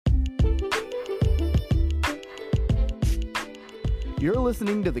You're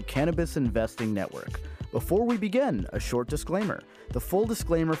listening to the Cannabis Investing Network. Before we begin, a short disclaimer. The full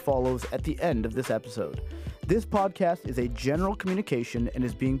disclaimer follows at the end of this episode. This podcast is a general communication and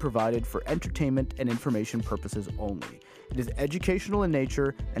is being provided for entertainment and information purposes only. It is educational in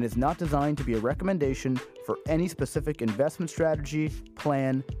nature and is not designed to be a recommendation for any specific investment strategy,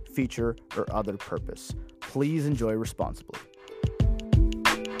 plan, feature, or other purpose. Please enjoy responsibly.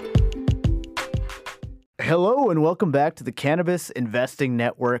 Hello and welcome back to the Cannabis Investing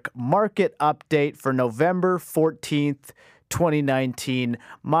Network market update for November 14th, 2019.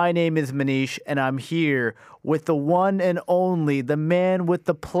 My name is Manish and I'm here with the one and only, the man with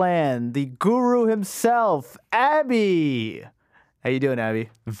the plan, the guru himself, Abby. How you doing, Abby?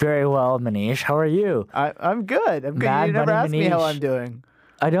 Very well, Manish. How are you? I'm good. I'm good. Mad You never Money asked me how Manish. I'm doing.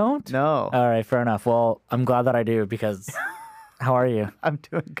 I don't? No. All right, fair enough. Well, I'm glad that I do because how are you? I'm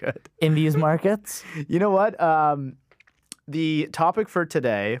doing good. In these markets? You know what? The topic for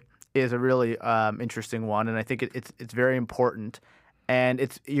today is a really interesting one, and I think it's very important.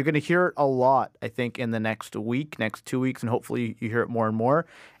 And you're going to hear it a lot, I think, in the next week, next 2 weeks, and hopefully you hear it more and more.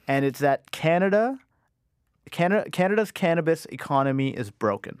 And it's that Canada's cannabis economy is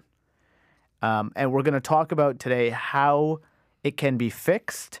broken. And we're going to talk about today how it can be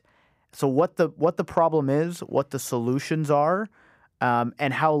fixed. So what the problem is, what the solutions are,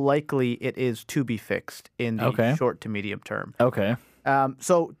 and how likely it is to be fixed in the short to medium term. Okay.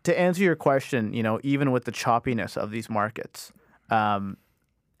 So to answer your question, even with the choppiness of these markets, am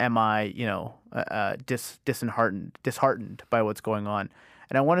I, disheartened by what's going on?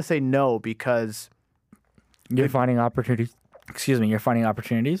 And I want to say no because You're finding opportunities. Excuse me. You're finding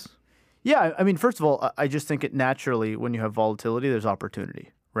opportunities? yeah, I mean, first of all, I just think it naturally when you have volatility, there's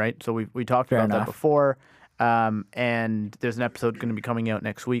opportunity. Right, so we talked Fair about that enough. before, and there's an episode going to be coming out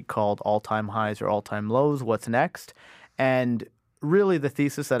next week called All-Time Highs or All-Time Lows, What's Next? And really the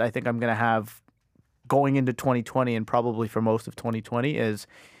thesis that I think I'm going to have going into 2020 and probably for most of 2020 is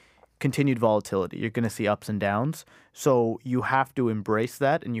continued volatility. You're going to see ups and downs, so you have to embrace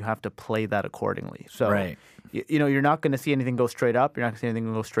that and you have to play that accordingly. So, Right. You're not going to see anything go straight up. You're not going to see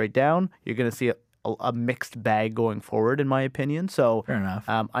anything go straight down. You're going to see a mixed bag going forward, in my opinion. So Fair enough.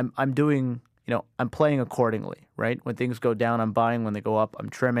 I'm doing, I'm playing accordingly, right? When things go down, I'm buying. When they go up, I'm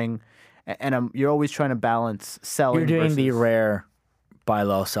trimming, and you're always trying to balance selling. You're doing the versus- rare buy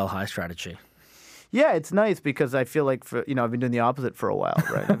low, sell high strategy. Yeah, it's nice because I feel like I've been doing the opposite for a while,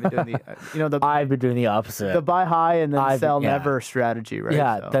 right? I've been doing the I've been doing the opposite. the buy high and then sell yeah. never strategy, right?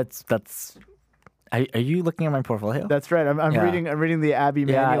 Yeah, So that's. Are you looking at my portfolio? that's right. I'm Yeah. reading the Abby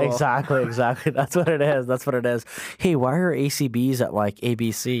Yeah, manual. exactly. That's what it is. That's what it is. Hey, why are ACBs at like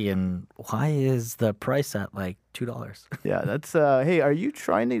ABC and why is the price at like $2? Yeah, that's hey, are you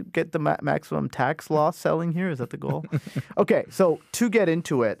trying to get the maximum tax loss selling here? Is that the goal? Okay, so to get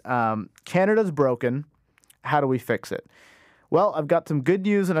into it, Canada's broken. How do we fix it? Well, I've got some good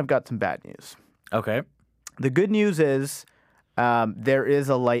news and I've got some bad news. Okay. The good news is there is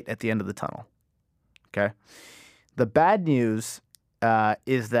a light at the end of the tunnel. Okay. The bad news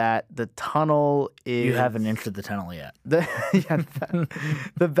is that the tunnel is... You haven't entered the tunnel yet. The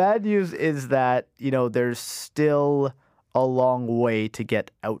bad news is that, there's still a long way to get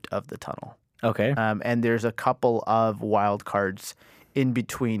out of the tunnel. Okay. And there's a couple of wild cards in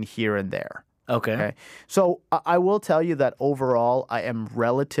between here and there. Okay. So I will tell you that overall, I am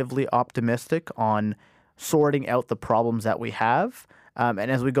relatively optimistic on sorting out the problems that we have.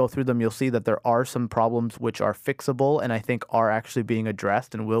 And as we go through them, you'll see that there are some problems which are fixable and I think are actually being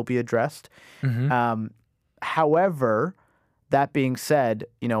addressed and will be addressed. However, that being said,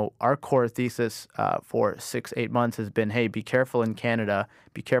 our core thesis for 6-8 months has been, hey, be careful in Canada,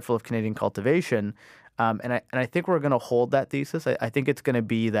 be careful of Canadian cultivation. And I think we're going to hold that thesis. I think it's going to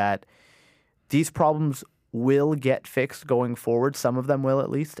be that these problems will get fixed going forward. Some of them will at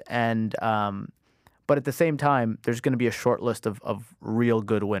least. And but at the same time, there's going to be a short list of real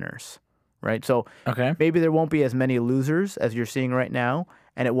good winners, right? So Okay. maybe there won't be as many losers as you're seeing right now,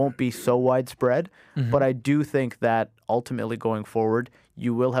 and it won't be so widespread. But I do think that ultimately going forward,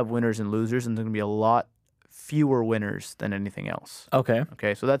 you will have winners and losers, and there's going to be a lot fewer winners than anything else. Okay.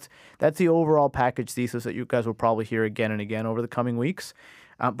 Okay, so that's the overall package thesis that you guys will probably hear again and again over the coming weeks.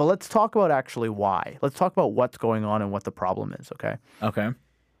 But let's talk about actually why. Let's talk about what's going on and what the problem is, okay? Okay.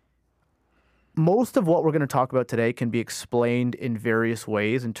 Most of what we're going to talk about today can be explained in various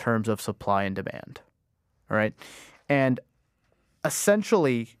ways in terms of supply and demand, all right? And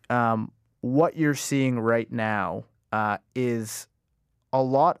essentially, what you're seeing right now is a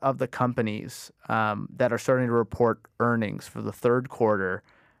lot of the companies that are starting to report earnings for the third quarter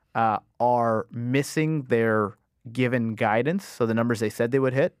are missing their given guidance, so the numbers they said they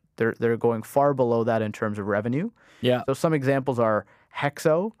would hit, they're going far below that in terms of revenue. Yeah. So some examples are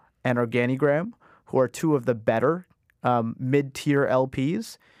Hexo and Organigram, who are two of the better mid-tier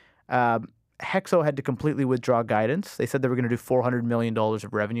LPs. Hexo had to completely withdraw guidance. They said they were going to do $400 million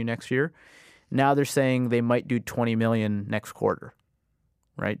of revenue next year. Now they're saying they might do $20 million next quarter,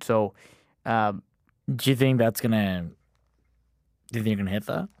 right? So, Do you think that's gonna? Do you think you're gonna hit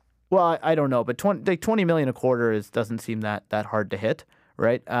that? well, I don't know, but 20 million a quarter doesn't seem that hard to hit,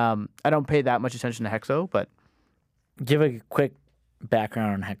 right? I don't pay that much attention to Hexo, but Give a quick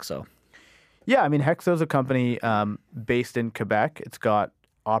background on Hexo. yeah, I mean, Hexo's a company based in Quebec. It's got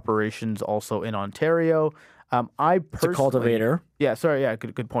operations also in Ontario. I It's a personally, cultivator. yeah, sorry, yeah,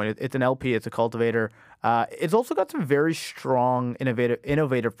 good point. It's an LP. It's a cultivator. It's also got some very strong,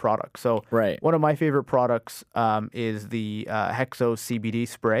 innovative products. So, Right. one of my favorite products is the Hexo CBD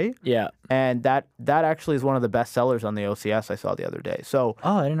spray, Yeah. and that actually is one of the best sellers on the OCS I saw the other day. So,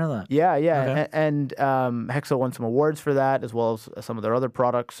 Oh, I didn't know that. yeah, Okay. and Hexo won some awards for that as well as some of their other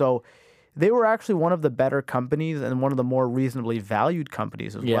products. So, they were actually one of the better companies and one of the more reasonably valued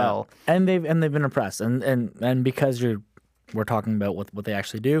companies as well. And they've been impressed, and because we're talking about what they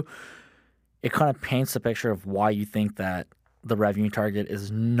actually do, it kind of paints the picture of why you think that the revenue target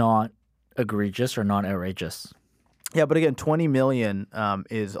is not egregious or not outrageous. Yeah, but again, 20 million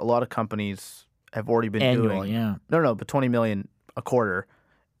is a lot of companies have already been Annual, doing. yeah. No, but 20 million a quarter.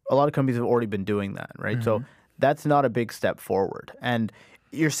 A lot of companies have already been doing that, right? So that's not a big step forward. And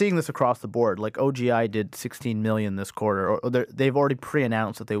you're seeing this across the board. Like OGI did 16 million this quarter, or they've already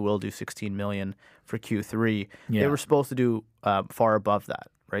pre-announced that they will do 16 million for Q3. Yeah. They were supposed to do far above that,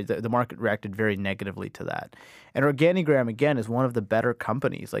 right? The market reacted very negatively to that. And Organigram, again, is one of the better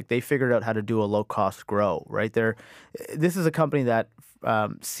companies. Like they figured out how to do a low-cost grow, right? This is a company that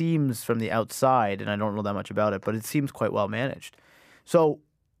seems from the outside, and I don't know that much about it, but it seems quite well managed. So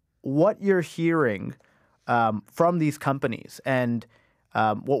what you're hearing from these companies and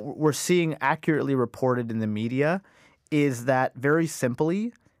what we're seeing accurately reported in the media is that very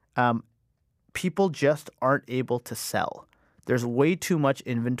simply, people just aren't able to sell. There's way too much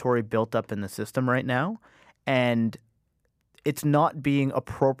inventory built up in the system right now, and it's not being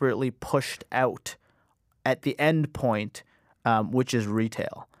appropriately pushed out at the end point, which is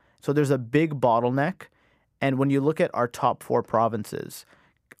retail. So there's a big bottleneck, and when you look at our top four provinces,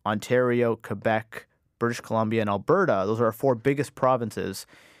 Ontario, Quebec, British Columbia, and Alberta, those are our four biggest provinces.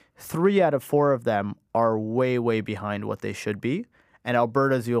 3 out of 4 of them are way, way behind what they should be. And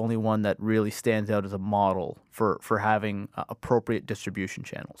Alberta is the only one that really stands out as a model for having appropriate distribution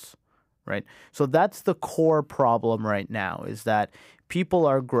channels, right? So that's the core problem right now, is that people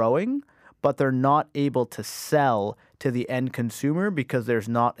are growing, but they're not able to sell to the end consumer because there's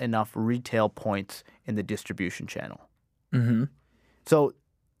not enough retail points in the distribution channel. Mm-hmm. So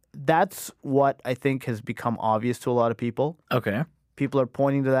that's what I think has become obvious to a lot of people. Okay. People are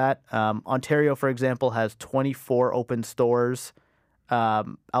pointing to that. Ontario, for example, has 24 open stores.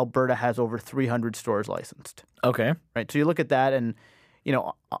 Alberta has over 300 stores licensed. Okay. Right. So you look at that, and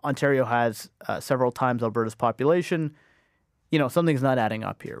Ontario has several times Alberta's population. Something's not adding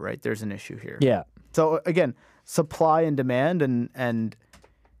up here, right? There's an issue here. Yeah. So again, supply and demand, and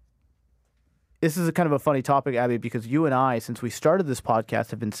this is a kind of a funny topic, Abby, because you and I, since we started this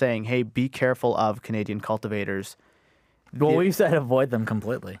podcast, have been saying, hey, be careful of Canadian cultivators. Well, we said avoid them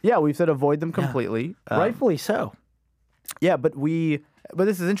completely. Yeah, we've said avoid them completely. Rightfully so. Yeah, but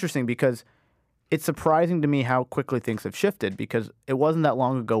this is interesting because it's surprising to me how quickly things have shifted, because it wasn't that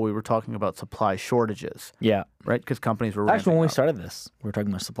long ago we were talking about supply shortages, Yeah. right? Because companies were Actually, when we ramping up. started this, we were talking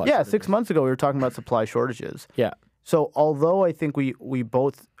about supply. Yeah, shortages. 6 months ago we were talking about supply shortages. Yeah. So although I think we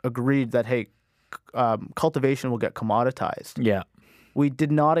both agreed that, hey, cultivation will get commoditized, Yeah. we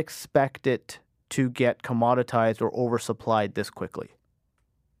did not expect it to get commoditized or oversupplied this quickly.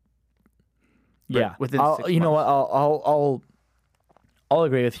 Yeah. within 6 You know what? months. I'll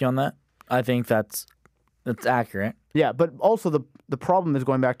agree with you on that. I think that's accurate. Yeah, but also the problem is,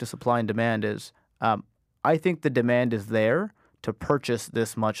 going back to supply and demand, is I think the demand is there to purchase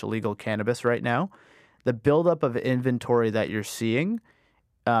this much illegal cannabis right now. The buildup of inventory that you're seeing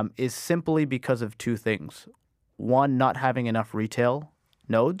is simply because of two things. One, not having enough retail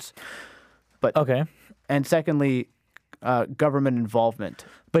nodes, Okay. and secondly, government involvement.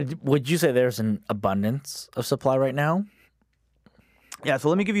 But would you say there's an abundance of supply right now? Yeah, so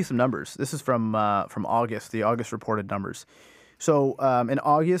let me give you some numbers. This is from August, the August reported numbers. So in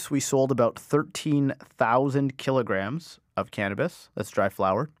August, we sold about 13,000 kilograms of cannabis. That's dry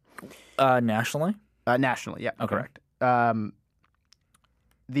flower. Nationally? Nationally, yeah, Okay. correct.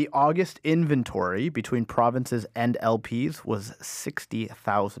 The August inventory between provinces and LPs was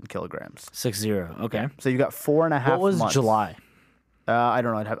 60,000 kilograms. 60. Okay. So you got 4.5 What was months. July? I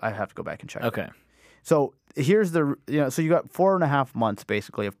don't know. I'd have to go back and check. Okay. So here's so you got 4.5 months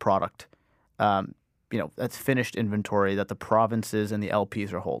basically of product, that's finished inventory that the provinces and the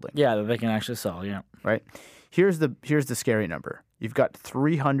LPs are holding. Yeah, that they can actually sell. Yeah. Right. Here's the scary number. You've got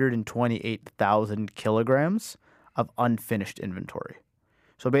 328,000 kilograms of unfinished inventory.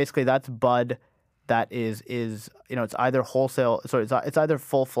 So basically, that's bud that is it's either wholesale. So it's either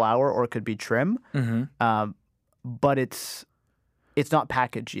full flower or it could be trim. Mm-hmm. But it's not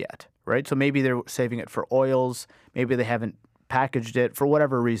packaged yet, right? So maybe they're saving it for oils. Maybe they haven't packaged it for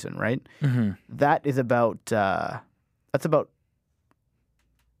whatever reason, right? Mm-hmm. That is about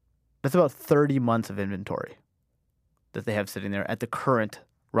 30 months of inventory that they have sitting there at the current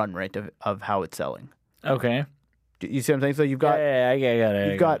run rate of how it's selling. Okay. You see what I'm saying? So you've got I got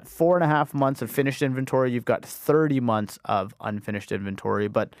it. You've got 4.5 months of finished inventory. You've got 30 months of unfinished inventory,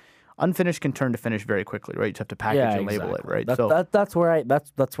 but unfinished can turn to finished very quickly, right? You just have to package and label it, right? That's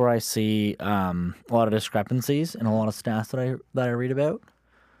where I see a lot of discrepancies and a lot of stats that I read about.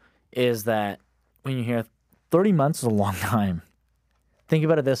 Is that when you hear 30 months is a long time. Think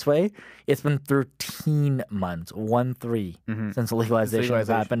about it this way: it's been 13 months, 1-3, since legalization has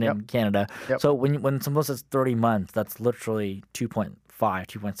happened in Canada. Yep. So when someone says 30 months, that's literally 2.5,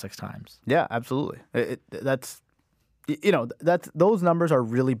 2.6 times. Yeah, absolutely. That's those numbers are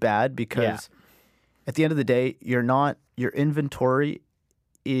really bad because at the end of the day, your inventory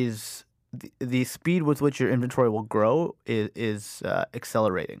is the speed with which your inventory will grow is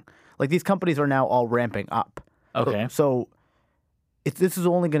accelerating. Like these companies are now all ramping up. Okay. So this is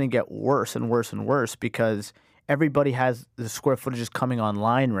only going to get worse and worse and worse because everybody has the square footages coming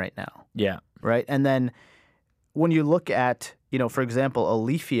online right now. Yeah. Right. And then when you look at, for example,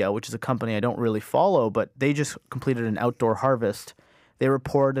 Aleafia, which is a company I don't really follow, but they just completed an outdoor harvest. They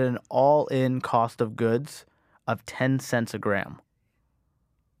reported an all-in cost of goods of 10 cents a gram.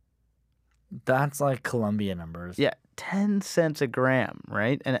 That's like Colombia numbers. Yeah, 10 cents a gram,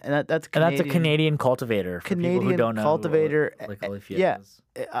 right? And that's Canadian. And that's a Canadian cultivator. For people who don't know cultivator. Like Aleafia is.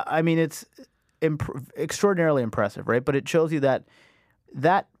 I mean, it's extraordinarily impressive, right? But it shows you that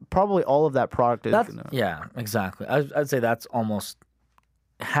probably all of that product is. Yeah, exactly. I'd say that's almost.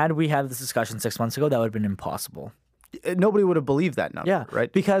 Had we had this discussion 6 months ago, that would have been impossible. Nobody would have believed that number. Yeah, right.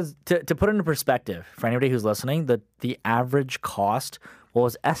 Because to put it into perspective for anybody who's listening, the average cost, what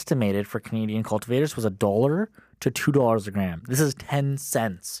was estimated for Canadian cultivators, was $1 to $2 a gram. This is 10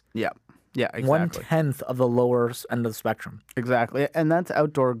 cents. Yeah, exactly. 1/10 of the lower end of the spectrum. Exactly, and that's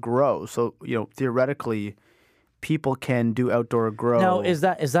outdoor grow. So theoretically, people can do outdoor grow. Now, is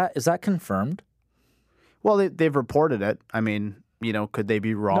that confirmed? Well, they've reported it. I mean, could they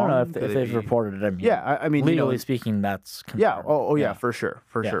be wrong? No, if they've reported it, I mean. Yeah, I mean, legally speaking, that's confirmed. Yeah, yeah, for sure.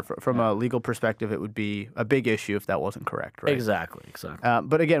 From a legal perspective, it would be a big issue if that wasn't correct, right? Exactly.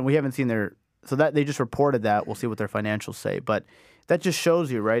 But again, we haven't seen so that they just reported that. We'll see what their financials say. But that just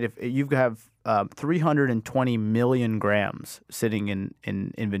shows you, right? If you have 320 million grams sitting in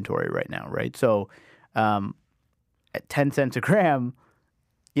inventory right now, right? So at 10 cents a gram,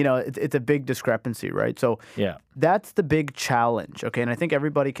 it's a big discrepancy, right? So that's the big challenge, okay? And I think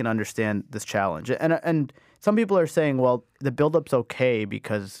everybody can understand this challenge. And some people are saying, well, the buildup's okay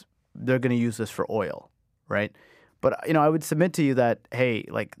because they're going to use this for oil, right? But, I would submit to you that, hey,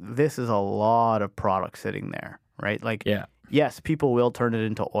 like this is a lot of product sitting there, right? Like, yes, people will turn it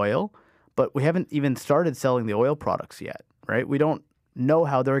into oil, but we haven't even started selling the oil products yet, right? We don't know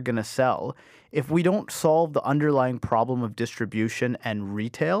how they're going to sell. If we don't solve the underlying problem of distribution and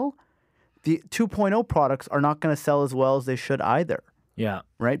retail, the 2.0 products are not going to sell as well as they should either. Yeah.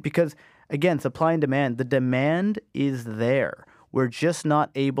 Right? Because, again, supply and demand, the demand is there. We're just not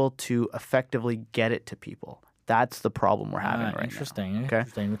able to effectively get it to people. That's the problem we're having right now. Interesting. Okay?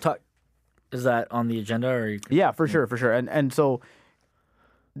 We'll talk. Is that on the agenda? Or for sure. And so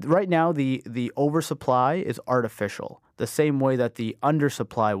right now, the oversupply is artificial, the same way that the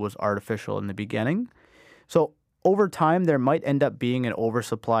undersupply was artificial in the beginning. So over time, there might end up being an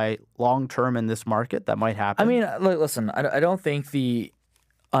oversupply long term in this market. That might happen. I mean, listen, I don't think the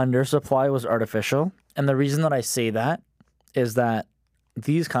undersupply was artificial. And the reason that I say that is that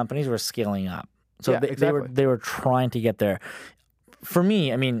these companies were scaling up. So they were trying to get there. For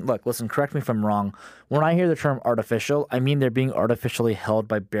me, I mean, look, listen, correct me if I'm wrong. When I hear the term artificial, I mean they're being artificially held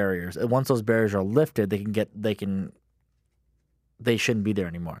by barriers. And once those barriers are lifted, they shouldn't be there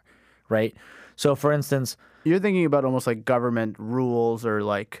anymore, right? So, for instance, you're thinking about almost like government rules or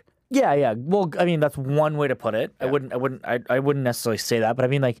like Yeah. Well, I mean, that's one way to put it. Yeah. I wouldn't necessarily say that, but I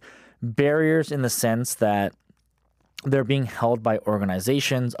mean, like, barriers in the sense that they're being held by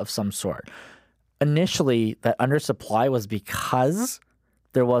organizations of some sort. Initially, that undersupply was because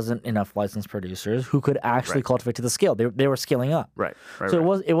there wasn't enough licensed producers who could actually cultivate to the scale. They were scaling up. Right.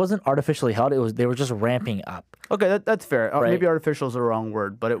 So it wasn't artificially held. They were just ramping up. Okay, that's fair. Maybe artificial is the wrong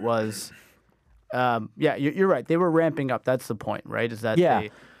word, but it was. You're right. They were ramping up. That's the point, right? Is that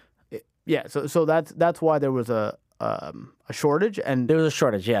So that's why there was a shortage, and there was a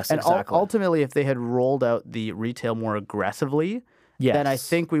shortage. Yes, and exactly. Ultimately, if they had rolled out the retail more aggressively, then I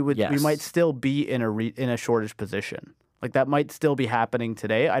think we might still be in a shortage position. Like that might still be happening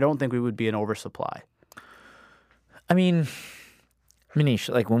today. I don't think we would be in oversupply. I mean, Manish,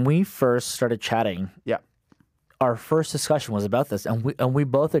 like when we first started chatting, our first discussion was about this, and we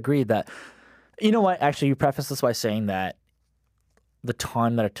both agreed that, you know what? Actually, you prefaced this by saying that the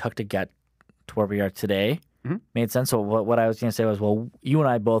time that it took to get to where we are today made sense. So what I was going to say was, well, you and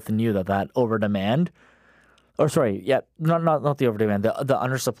I both knew that over demand, or sorry, not the over demand, the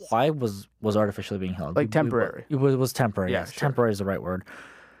undersupply was artificially being held, like temporary. It was temporary. Yes, sure. Temporary is the right word.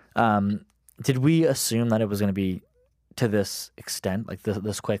 Did we assume that it was going to be to this extent, like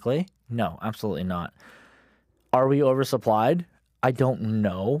this quickly? No, absolutely not. Are we oversupplied? I don't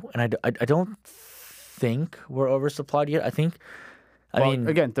know, and I don't think we're oversupplied yet. I mean,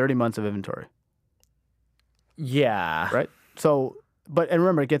 again, 30 months of inventory. Yeah. Right. So, and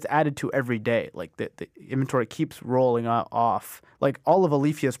remember, it gets added to every day. Like the inventory keeps rolling off. Like all of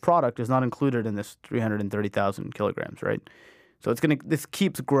Aleafia's product is not included in this 330,000 kilograms, right? So this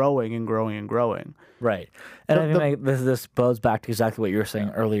keeps growing and growing and growing. Right. And I think this goes back to exactly what you were saying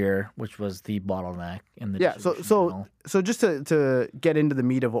earlier, which was the bottleneck in the distribution channel. So just to get into the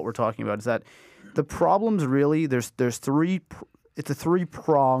meat of what we're talking about is that the problems really there's three. It's a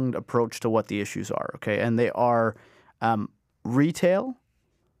three-pronged approach to what the issues are. Okay, and they are retail,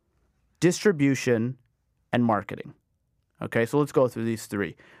 distribution, and marketing. Okay, so let's go through these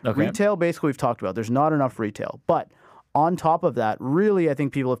three. Okay. Retail, basically, we've talked about. There's not enough retail, but on top of that, really, I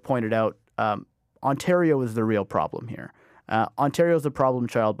think people have pointed out Ontario is the real problem here. Ontario is the problem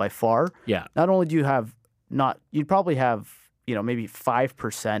child by far. Yeah. Not only do you have you'd probably have maybe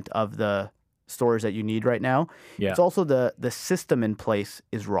 5% of the stores that you need right now. Yeah. It's also the system in place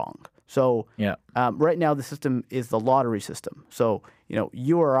is wrong. So right now the system is the lottery system. So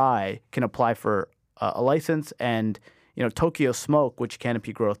you or I can apply for a license, and Tokyo Smoke, which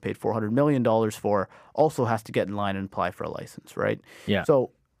Canopy Growth paid $400 million for, also has to get in line and apply for a license, right? Yeah.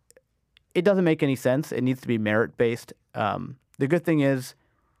 So it doesn't make any sense. It needs to be merit-based. The good thing is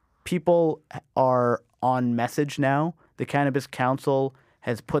people are on message now. The Cannabis Council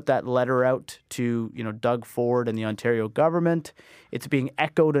has put that letter out to Doug Ford and the Ontario government. It's being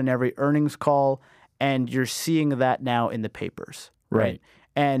echoed in every earnings call, and you're seeing that now in the papers, right?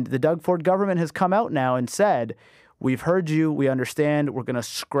 And the Doug Ford government has come out now and said, we've heard you, we understand, we're going to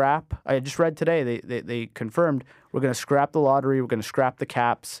scrap. I just read today, they confirmed, we're going to scrap the lottery, we're going to scrap the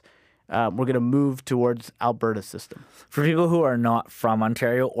caps, we're going to move towards Alberta's system. For people who are not from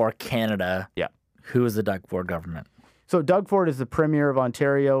Ontario or Canada, who is the Doug Ford government? So Doug Ford is the premier of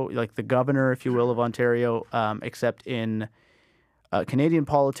Ontario, like the governor, if you will, of Ontario, except in Canadian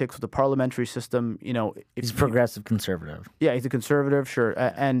politics with the parliamentary system. He's progressive conservative. Yeah, he's a conservative, sure.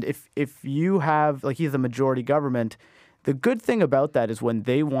 And if you have, he's the majority government, the good thing about that is when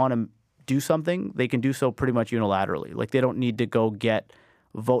they want to do something, they can do so pretty much unilaterally. Like they don't need to go get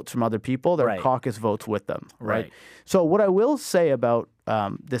votes from other people. Their caucus votes with them, right? So what I will say about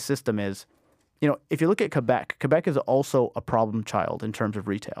this system is, if you look at Quebec, Quebec is also a problem child in terms of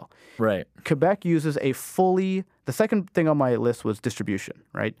retail. Right. Quebec uses the second thing on my list was distribution,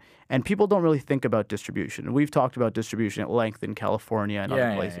 right? And people don't really think about distribution. We've talked about distribution at length in California and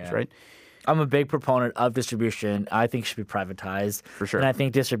other places, right? I'm a big proponent of distribution. I think it should be privatized. For sure. And I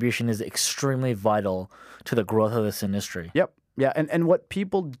think distribution is extremely vital to the growth of this industry. Yep. Yeah. And what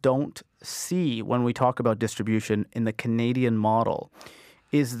people don't see when we talk about distribution in the Canadian model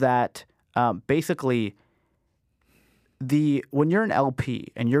is that basically, when you're an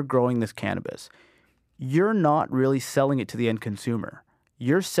LP and you're growing this cannabis, you're not really selling it to the end consumer.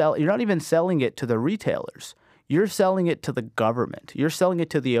 You're not even selling it to the retailers. You're selling it to the government. You're selling it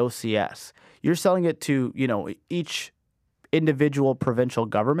to the OCS. You're selling it to each individual provincial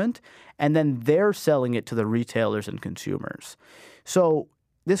government, and then they're selling it to the retailers and consumers. So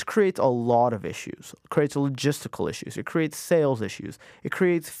this creates a lot of issues. It creates logistical issues. It creates sales issues. It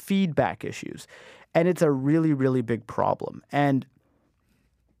creates feedback issues. And it's a really, really big problem. And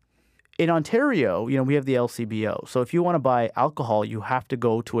in Ontario, we have the LCBO. So if you want to buy alcohol, you have to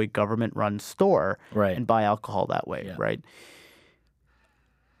go to a government-run store Right. and buy alcohol that way, Yeah. right?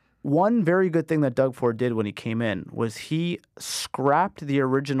 One very good thing that Doug Ford did when he came in was he scrapped the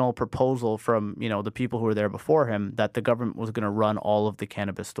original proposal from, the people who were there before him that the government was going to run all of the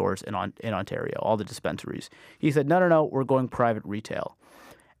cannabis stores in Ontario, all the dispensaries. He said, no, we're going private retail.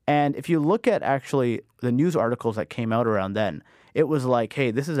 And if you look at actually the news articles that came out around then, it was like,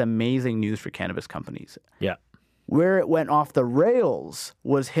 hey, this is amazing news for cannabis companies. Yeah. Where it went off the rails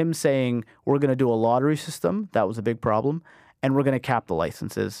was him saying, we're going to do a lottery system. That was a big problem. And we're going to cap the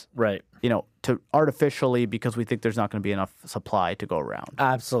licenses, Right. To artificially, because we think there's not going to be enough supply to go around.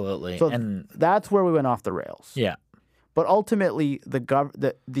 Absolutely. So and that's where we went off the rails. yeah. But ultimately,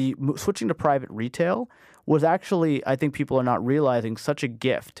 the switching to private retail was actually, I think people are not realizing, such a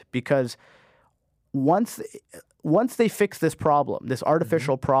gift, because once they fix this problem, this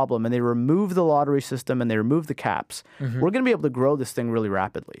artificial problem, and they remove the lottery system and they remove the caps, we're going to be able to grow this thing really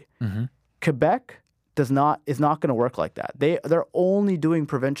rapidly. Quebec is not going to work like that. They're only doing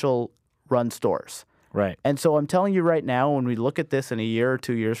provincial run stores. Right. And so I'm telling you right now, when we look at this in a year or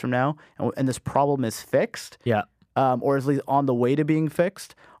 2 years from now, and this problem is fixed, Yeah. or at least on the way to being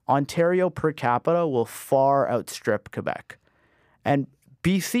fixed, Ontario per capita will far outstrip Quebec. And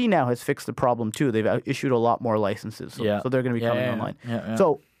BC now has fixed the problem too. They've issued a lot more licenses, so they're going to be coming online. Yeah.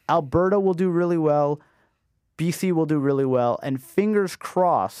 So Alberta will do really well, BC will do really well, and fingers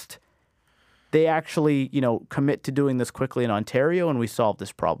crossed they actually, commit to doing this quickly in Ontario, and we solve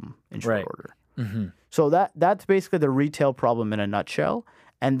this problem in short order. So that's basically the retail problem in a nutshell,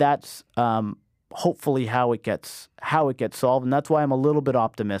 and that's hopefully how it gets solved, and that's why I'm a little bit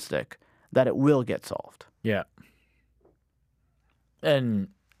optimistic that it will get solved. Yeah. And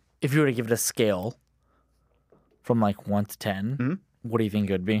if you were to give it a scale from like 1 to 10, what do you think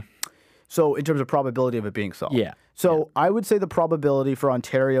it would be? So in terms of probability of it being solved. Yeah. So I would say the probability for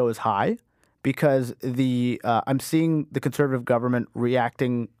Ontario is high because I'm seeing the Conservative government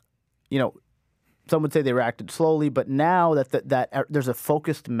reacting, some would say they reacted slowly, but now that there's a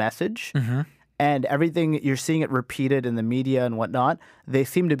focused message and everything, you're seeing it repeated in the media and whatnot, they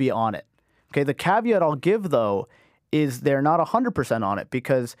seem to be on it. Okay, the caveat I'll give, though, is they're not 100% on it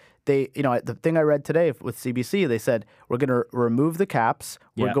because the thing I read today with CBC, they said, we're going to remove the caps.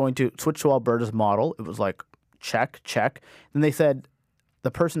 We're going to switch to Alberta's model. It was like, check. Then they said,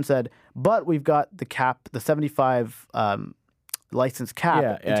 the person said, but we've got the cap, the 75 license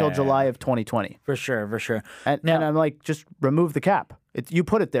cap until July of 2020. For sure. And I'm like, just remove the cap. You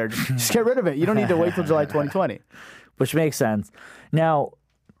put it there. Just get rid of it. You don't need to wait till July 2020. Which makes sense. Now,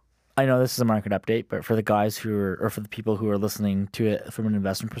 I know this is a market update, but for the guys or for the people who are listening to it from an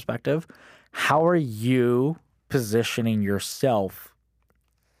investment perspective, how are you positioning yourself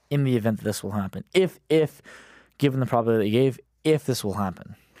in the event that this will happen? If given the probability you gave, if this will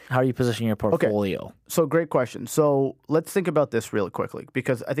happen, how are you positioning your portfolio? Okay. So great question. So let's think about this really quickly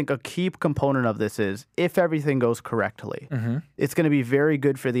because I think a key component of this is if everything goes correctly, it's going to be very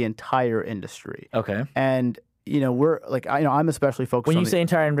good for the entire industry. Okay. And we're like, I'm especially focused when on you say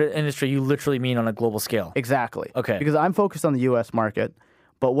entire industry, you literally mean on a global scale. Exactly. Okay. Because I'm focused on the U.S. market,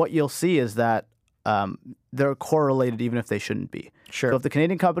 but what you'll see is that they're correlated even if they shouldn't be. Sure. So if the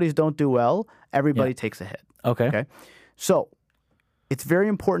Canadian companies don't do well, everybody takes a hit. Okay. So it's very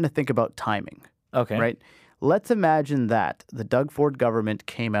important to think about timing. Okay. Right? Let's imagine that the Doug Ford government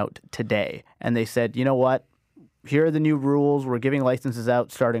came out today and they said, you know what? Here are the new rules. We're giving licenses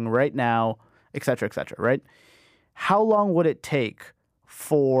out starting right now, et cetera, right? How long would it take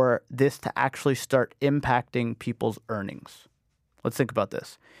for this to actually start impacting people's earnings? Let's think about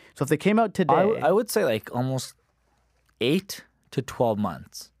this. So if they came out today... I would say like almost 8 to 12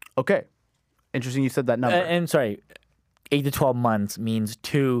 months. Okay. Interesting you said that number. And sorry, 8 to 12 months means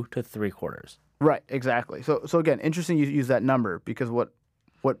 2 to 3 quarters. Right, exactly. So again, interesting you use that number because what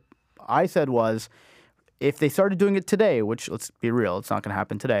I said was if they started doing it today, which let's be real, it's not going to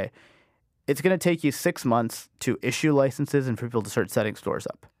happen today, it's going to take you 6 months to issue licenses and for people to start setting stores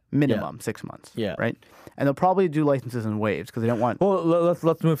up. Minimum 6 months. Yeah. Right? And they'll probably do licenses in waves because they don't want... Well,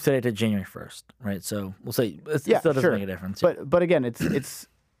 let's move today to January 1st, right? So we'll say it still doesn't make a difference. But again, it's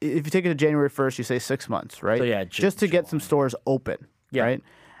if you take it to January 1st, you say 6 months, right? So just to get some stores open, right?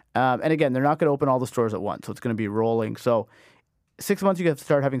 And again, they're not going to open all the stores at once, so it's going to be rolling. So 6 months, you have to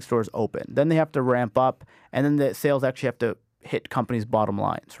start having stores open. Then they have to ramp up, and then the sales actually have to hit companies' bottom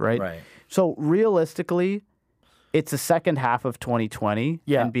lines, right? Right. So realistically, it's the second half of 2020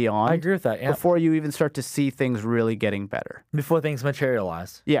 and beyond. I agree with that, before you even start to see things really getting better. Before things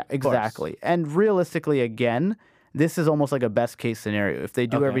materialize. Yeah, exactly. And realistically, again, this is almost like a best case scenario. If they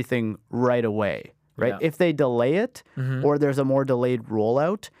do everything right away, right? Yeah. If they delay it or there's a more delayed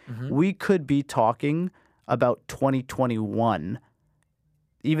rollout, we could be talking about 2021,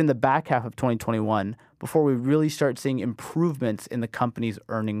 even the back half of 2021, before we really start seeing improvements in the company's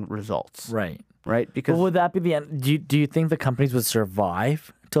earning results. Right. Right? Because Well, would that be the end? Do you think the companies would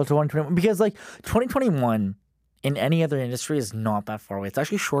survive till 2021? Because like 2021 in any other industry is not that far away. It's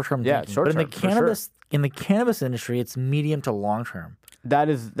actually short term. Yeah, thinking. short But in term, for sure. in the cannabis industry, it's medium to long term,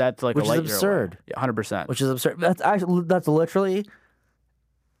 that's like which a is light year away. absurd. Yeah, 100%. Which is absurd. That's literally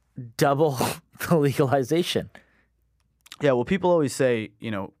double the legalization. Yeah, well, people always say,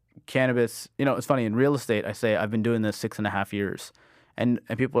 cannabis, it's funny, in real estate, I say I've been doing this 6.5 years. And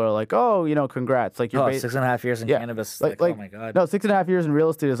people are like, oh, congrats. Like you're 6.5 years in cannabis. Like, oh my God. No, 6.5 years in real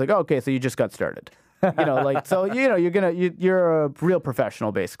estate is like, oh, okay, so you just got started. So you're a real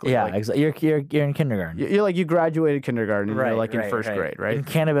professional basically. Yeah, like, exactly. You're in kindergarten. you're like you graduated kindergarten and you're like in first right. grade, right? In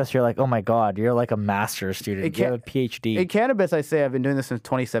cannabis, you're like, oh my God, you're like a master's student. You have a PhD. In cannabis, I say I've been doing this since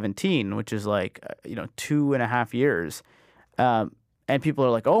 2017, which is like 2.5 years. And people are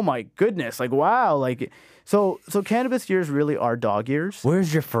like, oh my goodness, like wow, like so cannabis years really are dog years.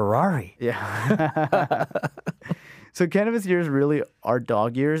 Where's your Ferrari? Yeah. So cannabis years really are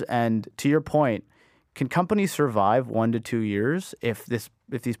dog years, and to your point, can companies survive 1 to 2 years if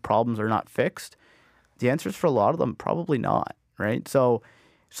these problems are not fixed? The answer is for a lot of them probably not, right? So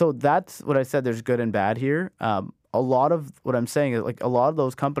that's what I said. There's good and bad here. A lot of what I'm saying is like a lot of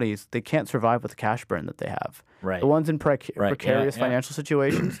those companies, they can't survive with the cash burn that they have. Right. The ones in precarious financial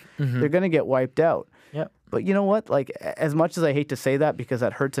situations, they're going to get wiped out. Yep. But you know what? Like as much as I hate to say that because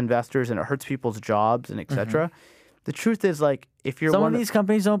that hurts investors and it hurts people's jobs and et cetera, the truth is like if you're Some of these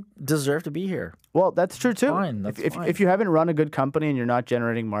companies don't deserve to be here. well, that's true too. Fine, that's fine. If you haven't run a good company and you're not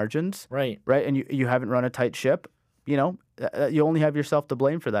generating margins, Right. and you haven't run a tight ship, you only have yourself to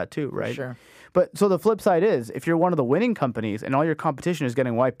blame for that too, right? Sure. But so the flip side is if you're one of the winning companies and all your competition is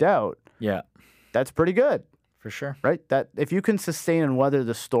getting wiped out, Yeah, that's pretty good, for sure. right? That if you can sustain and weather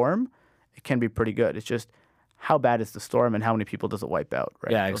the storm, it can be pretty good. It's just how bad is the storm and how many people does it wipe out,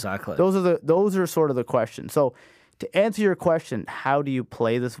 right? Yeah, So exactly. those are sort of the questions. So to answer your question, how do you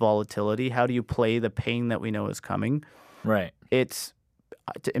play this volatility? How do you play the pain that we know is coming? Right. It's,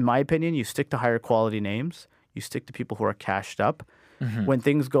 in my opinion, you stick to higher quality names. You stick to people who are cashed up. When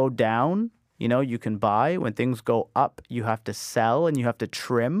things go down, you can buy. When things go up, you have to sell and you have to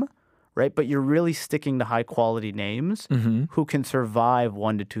trim, right? But you're really sticking to high quality names who can survive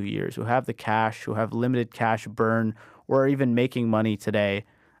 1 to 2 years, who have the cash, who have limited cash burn, or are even making money today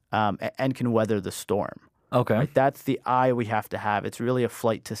and can weather the storm. Okay. Right? That's the eye we have to have. It's really a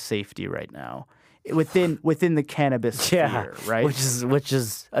flight to safety right now within the cannabis sphere, right? Which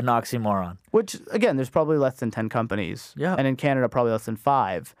is an oxymoron. Which again, there's probably less than 10 companies, Yeah. and in Canada probably less than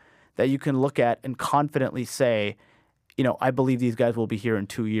 5 that you can look at and confidently say, I believe these guys will be here in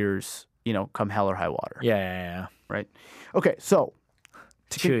 2 years, come hell or high water, Yeah. right? Okay, so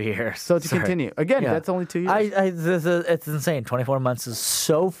 2 years. so to continue again, Yeah. that's only 2 years. It's insane. 24 months is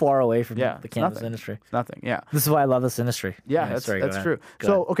so far away from Yeah, the it's cannabis nothing. industry. It's nothing. Yeah. This is why I love this industry. Yeah, Anyway, that's sorry, go ahead. true. Go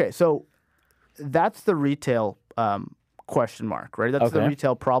So ahead. okay, so that's the retail question mark, right? That's the Okay.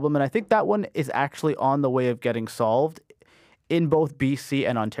 retail problem, and I think that one is actually on the way of getting solved in both BC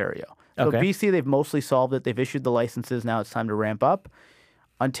and Ontario. So Okay. BC, they've mostly solved it. They've issued the licenses. Now it's time to ramp up.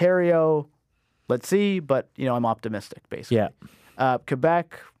 Ontario, let's see, but I'm optimistic basically. Yeah.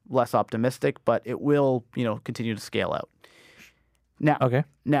 Quebec, less optimistic, but it will continue to scale out. Now, Okay.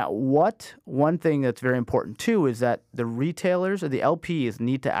 Now, one thing that's very important too is that the retailers or the LPs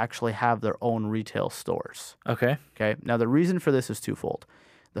need to actually have their own retail stores. Okay. Okay. Now, the reason for this is twofold.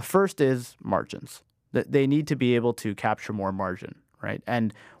 The first is margins. That they need to be able to capture more margin, right?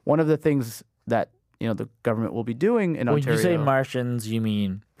 And one of the things that the government will be doing in When Ontario. you say margins, you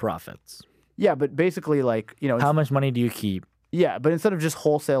mean profits. Yeah, but basically, like How much money do you keep? yeah, but instead of just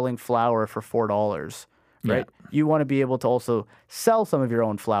wholesaling flour for $4, right? You want to be able to also sell some of your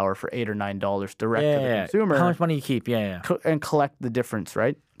own flour for $8 or $9 direct to the consumer. How much money you keep? Yeah. And collect the difference,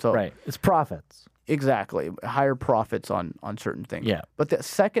 right? So Right. It's profits. exactly, higher profits on certain things. Yeah. But the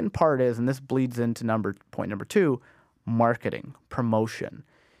second part is, and this bleeds into point number 2, marketing, promotion.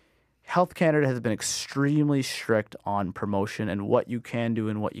 Health Canada has been extremely strict on promotion and what you can do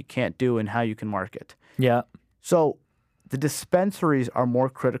and what you can't do and how you can market. Yeah. So the dispensaries are more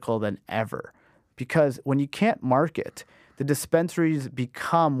critical than ever because when you can't market, the dispensaries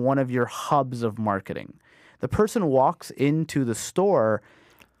become one of your hubs of marketing. The person walks into the store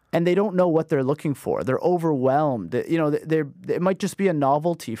and they don't know what they're looking for. They're overwhelmed. It might just be a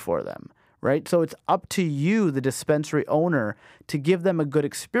novelty for them, right? So it's up to you, the dispensary owner, to give them a good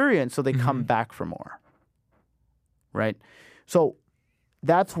experience so they come back for more, right? So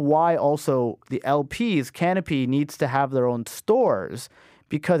that's why also the LPs, Canopy, needs to have their own stores,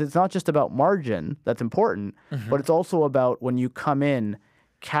 because it's not just about margin that's important, but it's also about when you come in,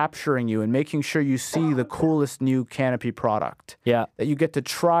 capturing you and making sure you see the coolest new Canopy product. Yeah. That you get to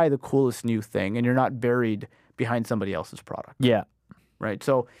try the coolest new thing and you're not buried behind somebody else's product. Yeah. Right?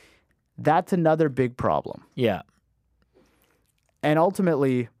 So that's another big problem. Yeah. And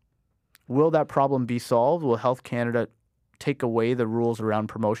ultimately, will that problem be solved? Will Health Canada take away the rules around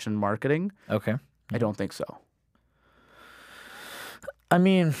promotion and marketing? Okay. I don't think so. I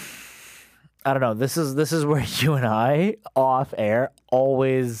mean, I don't know. This is where you and I, off air,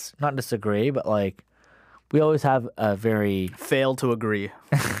 always not disagree, but like we always have a very, Fail to agree.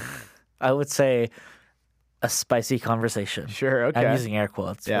 I would say, a spicy conversation. Sure, okay. I'm using air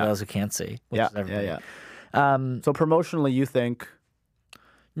quotes for those who can't see. Which is everybody. So promotionally, you think?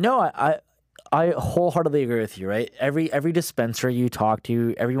 No, I wholeheartedly agree with you. Right, every dispensary you talk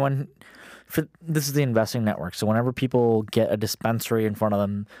to, everyone. This is the investing network. So whenever people get a dispensary in front of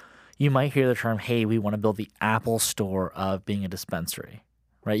them, you might hear the term, "Hey, we want to build the Apple Store of being a dispensary."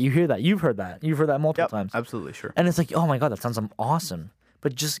 Right? You hear that. You've heard that. You've heard that multiple times. Absolutely, sure. And it's like, oh my God, that sounds awesome.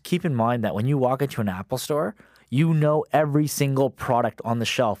 But just keep in mind that when you walk into an Apple Store, you know every single product on the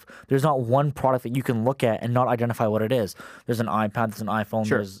shelf. There's not one product that you can look at and not identify what it is. There's an iPad, there's an iPhone,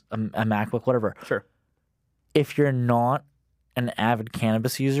 there's a MacBook, whatever. Sure. If you're not an avid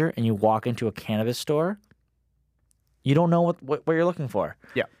cannabis user and you walk into a cannabis store, you don't know what you're looking for.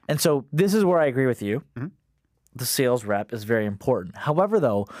 Yeah. And so this is where I agree with you. The sales rep is very important. However,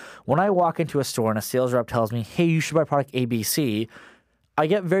 though, when I walk into a store and a sales rep tells me, hey, you should buy product ABC, I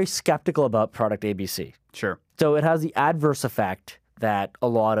get very skeptical about product ABC. Sure. So it has the adverse effect that a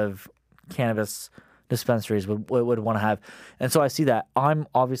lot of cannabis dispensaries would want to have. And so I see that. I'm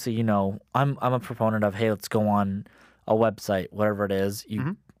obviously, I'm a proponent of, hey, let's go on a website, whatever it is.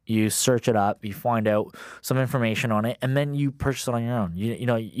 You search it up, you find out some information on it, and then you purchase it on your own.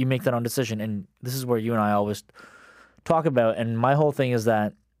 You make that own decision. And this is where you and I always talk about. And my whole thing is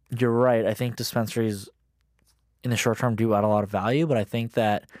that you're right. I think dispensaries in the short term do add a lot of value, but I think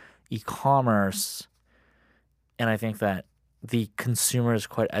that e-commerce and I think that the consumer is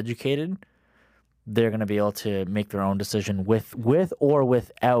quite educated. They're going to be able to make their own decision with or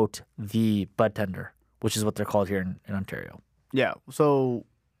without the bud tender, which is what they're called here in Ontario. Yeah. So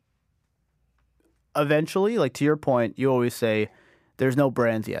eventually, like to your point, you always say there's no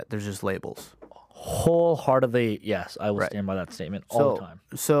brands yet. There's just labels. Wholeheartedly, yes. I will stand by that statement all the time.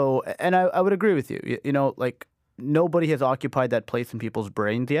 So, and I would agree with you. Like nobody has occupied that place in people's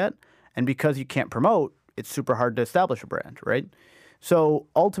brains yet. And because you can't promote, it's super hard to establish a brand, right? So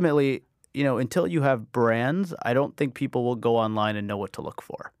ultimately, until you have brands, I don't think people will go online and know what to look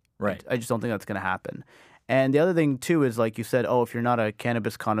for. Right. I just don't think that's going to happen. And the other thing, too, is like you said, if you're not a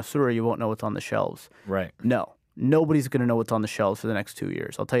cannabis connoisseur, you won't know what's on the shelves. Right. No. Nobody's going to know what's on the shelves for the next 2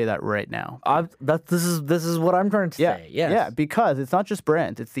 years. I'll tell you that right now. This is what I'm trying to say. Yes. Yeah, because it's not just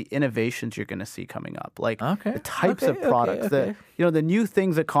brands. It's the innovations you're going to see coming up. Like the types of products, the new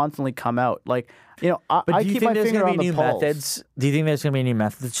things that constantly come out. Like, I keep my finger on the pulse. Methods? Do you think there's going to be new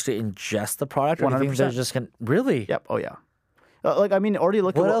methods to ingest the product? Or 100%. Do you think there's just going to... Really? Yep. Oh, yeah. Already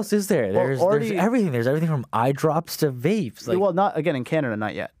look at... What else is there? There's everything. There's everything from eye drops to vapes. Well, not, again, in Canada,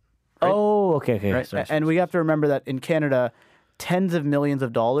 not yet. Right? Oh, okay. Right? Sorry. And we have to remember that in Canada, tens of millions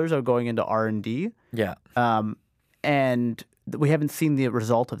of dollars are going into R&D. Yeah. And we haven't seen the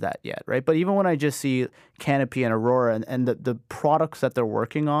result of that yet, right? But even when I just see Canopy and Aurora and the products that they're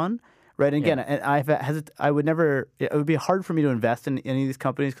working on, right? And again, and I would never... It would be hard for me to invest in any of these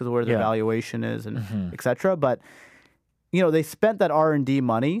companies because of where their valuation is and et cetera. But, they spent that R&D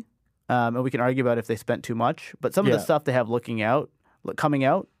money, and we can argue about if they spent too much. But some of the stuff they have coming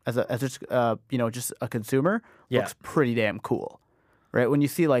out as just a consumer looks pretty damn cool, right? When you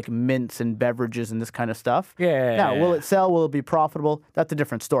see like mints and beverages and this kind of stuff. Now, will it sell? Will it be profitable? That's a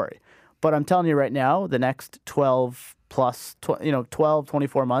different story. But I'm telling you right now, the next 12 plus, 12,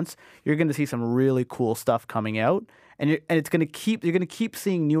 24 months, you're going to see some really cool stuff coming out. And you're going to keep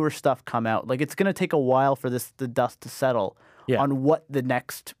seeing newer stuff come out. Like it's going to take a while for the dust to settle on what the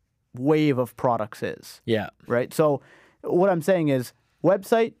next wave of products is. Yeah. Right. So what I'm saying is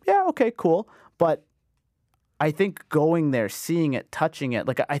website. Yeah. Okay, cool. But I think going there, seeing it, touching it,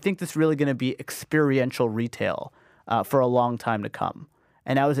 I think this is really going to be experiential retail for a long time to come.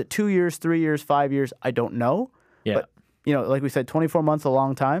 And now is it 2 years, 3 years, 5 years? I don't know. Yeah. But, like we said, 24 months, a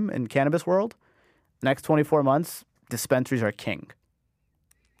long time in cannabis world. Next 24 months, dispensaries are king.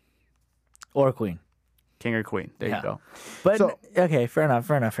 Or queen. King or queen. There you go. But So- okay, fair enough.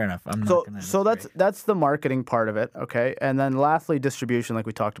 I'm So not gonna so that's the marketing part of it, okay? And then lastly, distribution, like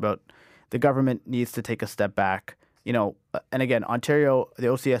we talked about, the government needs to take a step back. You know, and again, Ontario, the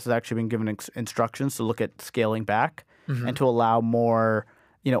OCS has actually been given instructions to look at scaling back and to allow more,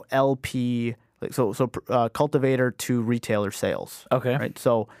 you know, LP, like cultivator to retailer sales. Okay. Right.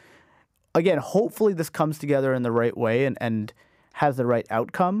 So again, hopefully this comes together in the right way and has the right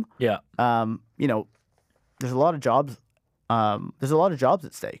outcome. Yeah. You know, there's a lot of jobs. There's a lot of jobs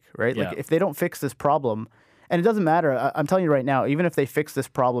at stake, right? Like Yeah. if they don't fix this problem, and it doesn't matter. I'm telling you right now, even if they fix this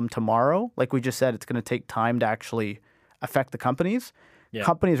problem tomorrow, like we just said, it's going to take time to actually affect the companies. Yeah.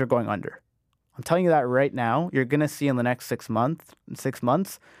 Companies are going under. I'm telling you that right now. You're going to see in the next 6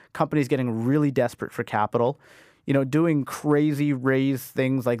 months, companies getting really desperate for capital. You know, doing crazy raise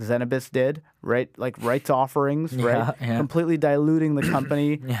things like Zenabis did, right? Like rights offerings, right? Yeah. Completely diluting the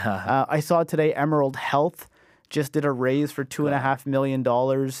company. Yeah. I saw today Emerald Health just did a raise for $2.5 million.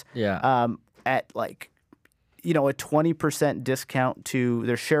 Yeah. At like, you know, a 20% discount to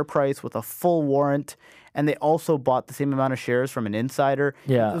their share price with a full warrant. And they also bought the same amount of shares from an insider.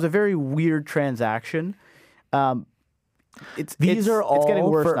 Yeah. It was a very weird transaction. It's These are all getting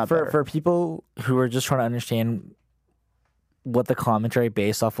worse, not better. for people who are just trying to understand what the commentary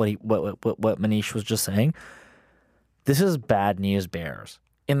based off what Manish was just saying. This is bad news bears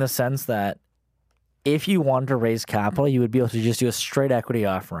in the sense that if you wanted to raise capital, you would be able to just do a straight equity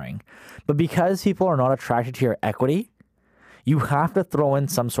offering. But because people are not attracted to your equity, you have to throw in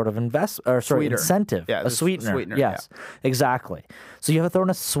some sort of Sweetener. incentive, Yeah, a there's a sweetener. sweetener, Yes, exactly. So you have to throw in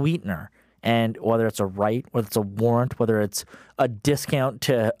a sweetener. And whether it's a right, whether it's a warrant, whether it's a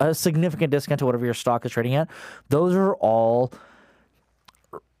significant discount to whatever your stock is trading at, those are all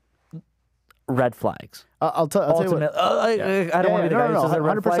red flags. I'll tell you what. I don't want to be the guy who says they're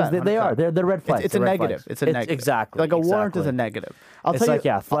red flags. They are. They're red flags. It's a They're red negative. flags. It's a negative. Exactly. Like a warrant is exactly. a negative. It's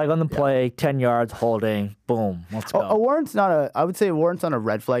like, flag on the play, 10 yards, holding, boom, let's go. A warrant's I would say a warrant's not a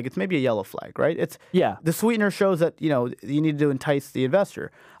red flag. It's maybe a yellow flag, right? Yeah. The sweetener shows that, you know, you need to entice the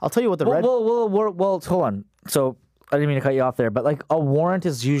investor. I'll tell you what the red... Well, hold on. So I didn't mean to cut you off there, but like a warrant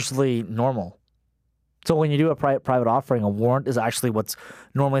is usually normal. So when you do a private offering, a warrant is actually what's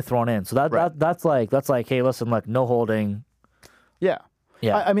normally thrown in. So that's like, hey, listen, look, no holding. Yeah.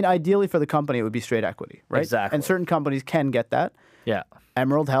 Yeah. I mean, ideally for the company, it would be straight equity, right? Exactly. And certain companies can get that. Yeah.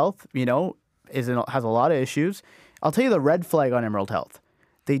 Emerald Health, you know, has a lot of issues. I'll tell you the red flag on Emerald Health.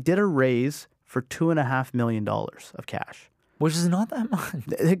 They did a raise for $2.5 million of cash. Which is not that much.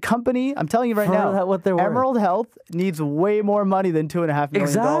 The company, I'm telling you right For now, what they're worth. Emerald Health needs way more money than $2.5 million.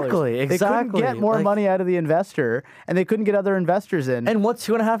 Exactly. They couldn't get more Like- money out of the investor, and they couldn't get other investors in. And what's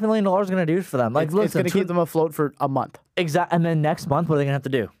 $2.5 million going to do for them? Like, it's listen, going to keep them afloat for a month. And then next month, what are they going to have to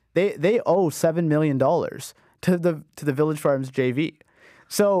do? They owe $7 million to the Village Farms JV.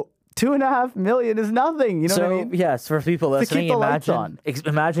 So $2.5 million is nothing. You know what I mean? Yes, for people listening, the lights on.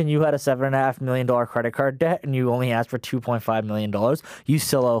 imagine you had a $7.5 million credit card debt and you only asked for $2.5 million. You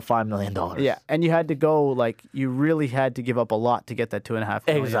still owe $5 million. Yeah, and you had to go, like, you really had to give up a lot to get that $2.5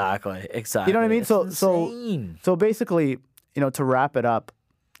 million. Exactly. You know what I mean? It's insane. So basically, you know, to wrap it up,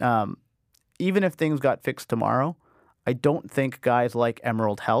 even if things got fixed tomorrow, I don't think guys like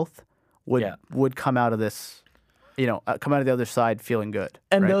Emerald Health would come out of this, you know, come out of the other side feeling good.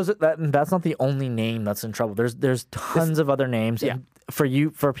 And right? that's not the only name that's in trouble. There's tons of other names. Yeah.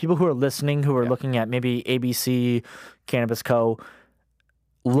 And for people who are listening, who are looking at maybe ABC, Cannabis Co.,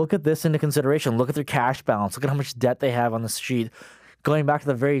 look at this into consideration. Look at their cash balance. Look at how much debt they have on the street. Going back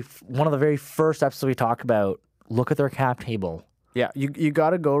to one of the very first episodes we talked about, look at their cap table. Yeah, you got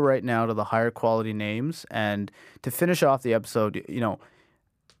to go right now to the higher quality names. And to finish off the episode, you know,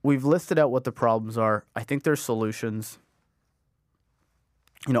 we've listed out what the problems are. I think there's solutions.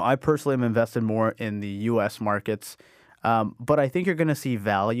 You know, I personally am invested more in the U.S. markets, but I think you're going to see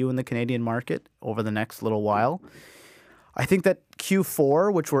value in the Canadian market over the next little while. I think that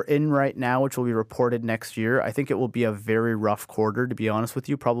Q4, which we're in right now, which will be reported next year, I think it will be a very rough quarter, to be honest with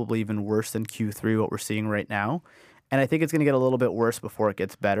you, probably even worse than Q3, what we're seeing right now. And I think it's going to get a little bit worse before it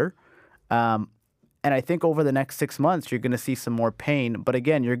gets better. And I think over the next 6 months, you're going to see some more pain. But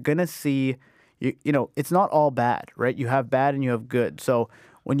again, you're going to see, you know, it's not all bad, right? You have bad and you have good. So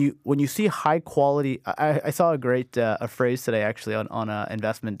when you see high quality, I saw a great a phrase today actually on an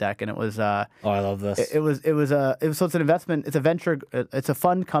investment deck, and it was Oh, I love this. so it's an investment, it's a venture, it's a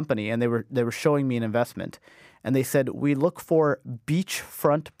fund company, and they were showing me an investment, and they said we look for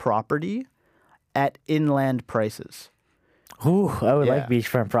beachfront property at inland prices. Ooh, I would Yeah. like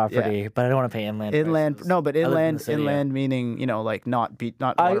beachfront property, but I don't want to pay inland. Inland, prices. no, but I live in the inland, city, inland meaning not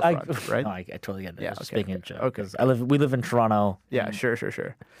not I waterfront, right? No, I totally get it. Yeah, I was just okay, making a okay, joke. okay. 'Cause we live in Toronto. Yeah, sure.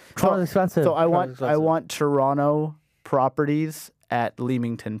 Toronto's expensive. So I Toronto's expensive. want Toronto properties at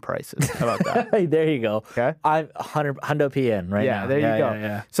Leamington prices. How about that? Hey, there you go. Okay. I'm Hundo PN right Yeah, now. there you go.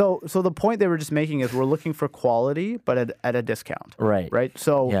 Yeah. So the point they were just making is we're looking for quality, but at a discount. Right. Right.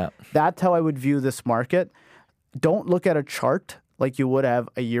 So Yeah. that's how I would view this market. Don't look at a chart like you would have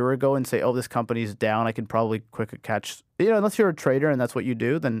a year ago and say, oh, this company's down. I can probably quick catch. Unless you're a trader and that's what you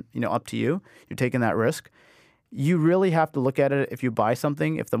do, then up to you. You're taking that risk. You really have to look at it if you buy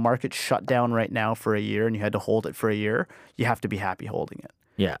something. If the market shut down right now for a year and you had to hold it for a year, you have to be happy holding it.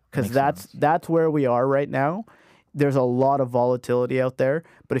 Yeah. Because makes sense. that's where we are right now. There's a lot of volatility out there,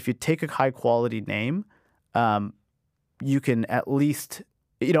 but if you take a high quality name, you can at least,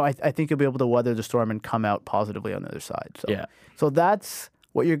 I think you'll be able to weather the storm and come out positively on the other side. So, Yeah. so that's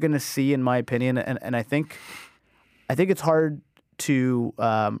what you're going to see, in my opinion, and I think it's hard to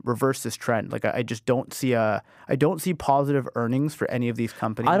reverse this trend. Like I just don't see positive earnings for any of these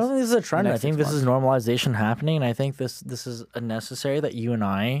companies. I don't think this is a trend. I next think 6 this is normalization happening, and I think this is a necessary that you and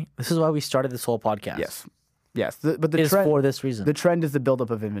I. This is why we started this whole podcast. Yes. But the is trend for this reason. The trend is the buildup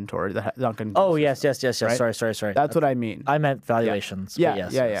of inventory. Not going. Oh yes. right? Sorry. That's what I mean. I meant valuations. Yeah,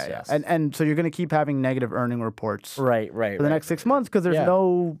 but yeah. yes. And so you're going to keep having negative earning reports Right. for the next 6 months because there's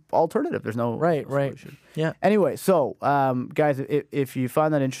no alternative. There's no Right. solution. Yeah. Anyway, so guys, if you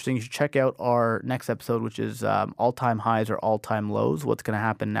find that interesting, you should check out our next episode, which is all-time highs or all-time lows. What's going to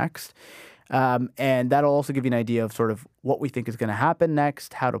happen next? And that'll also give you an idea of sort of what we think is going to happen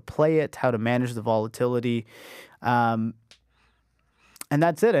next, how to play it, how to manage the volatility. And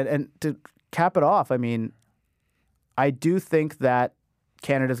that's it. And to cap it off, I mean, I do think that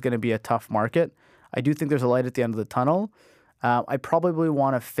Canada's going to be a tough market. I do think there's a light at the end of the tunnel. I probably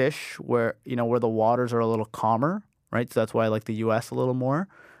want to fish where the waters are a little calmer, right? So that's why I like the U.S. a little more.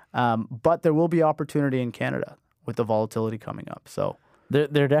 But there will be opportunity in Canada with the volatility coming up. So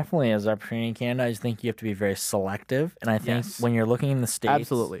There definitely is opportunity in Canada. I just think you have to be very selective. And I think when you're looking in the States,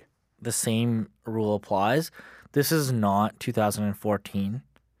 absolutely, the same rule applies. This is not 2014.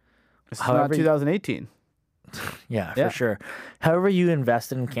 This is not 2018. Yeah, for sure. However you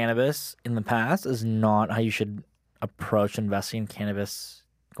invested in cannabis in the past is not how you should approach investing in cannabis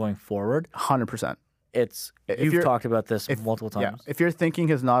going forward. 100%. You've talked about this multiple times. Yeah. If your thinking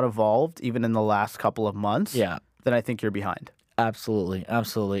has not evolved even in the last couple of months, then I think you're behind. Absolutely.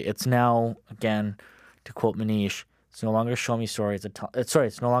 It's now, again, to quote Manish, it's no longer a show me story.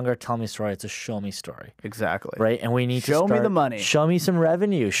 It's no longer a tell me story. It's a show me story. Exactly. Right? And we need to show me the money. Show me some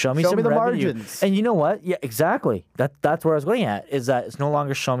revenue. Show me some the revenue. margins. And you know what? Yeah, exactly. That's where I was going at. Is that it's no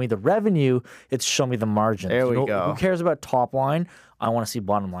longer show me the revenue. It's show me the margins. There we go. Who cares about top line? I want to see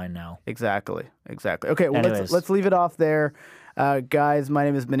bottom line now. Exactly. Okay. Well, let's leave it off there. Guys, my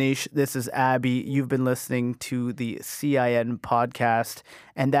name is Manish. This is Abby. You've been listening to the CIN podcast,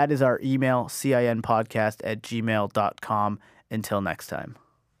 and that is our email, cinpodcast@gmail.com. Until next time.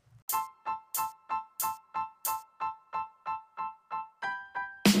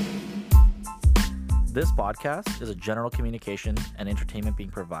 This podcast is a general communication and entertainment being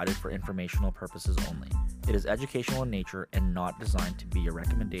provided for informational purposes only. It is educational in nature and not designed to be a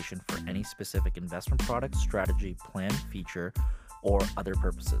recommendation for any specific investment product, strategy, plan, feature, or other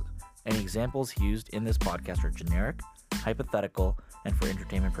purposes. Any examples used in this podcast are generic, hypothetical, and for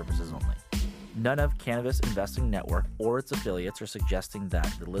entertainment purposes only. None of Cannabis Investing Network or its affiliates are suggesting that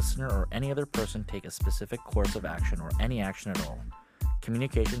the listener or any other person take a specific course of action or any action at all.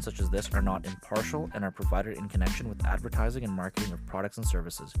 Communications such as this are not impartial and are provided in connection with advertising and marketing of products and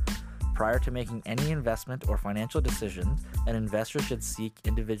services. Prior to making any investment or financial decisions, an investor should seek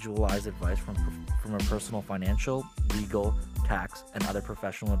individualized advice from a personal financial, legal, tax, and other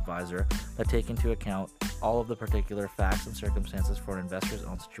professional advisor that take into account all of the particular facts and circumstances for an investor's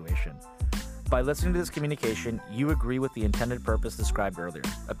own situation. By listening to this communication, you agree with the intended purpose described earlier.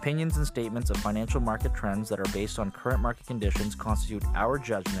 Opinions and statements of financial market trends that are based on current market conditions constitute our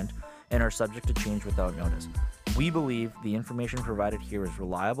judgment and are subject to change without notice. We believe the information provided here is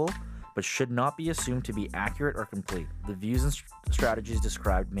reliable, but should not be assumed to be accurate or complete. The views and strategies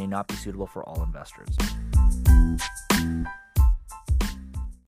described may not be suitable for all investors.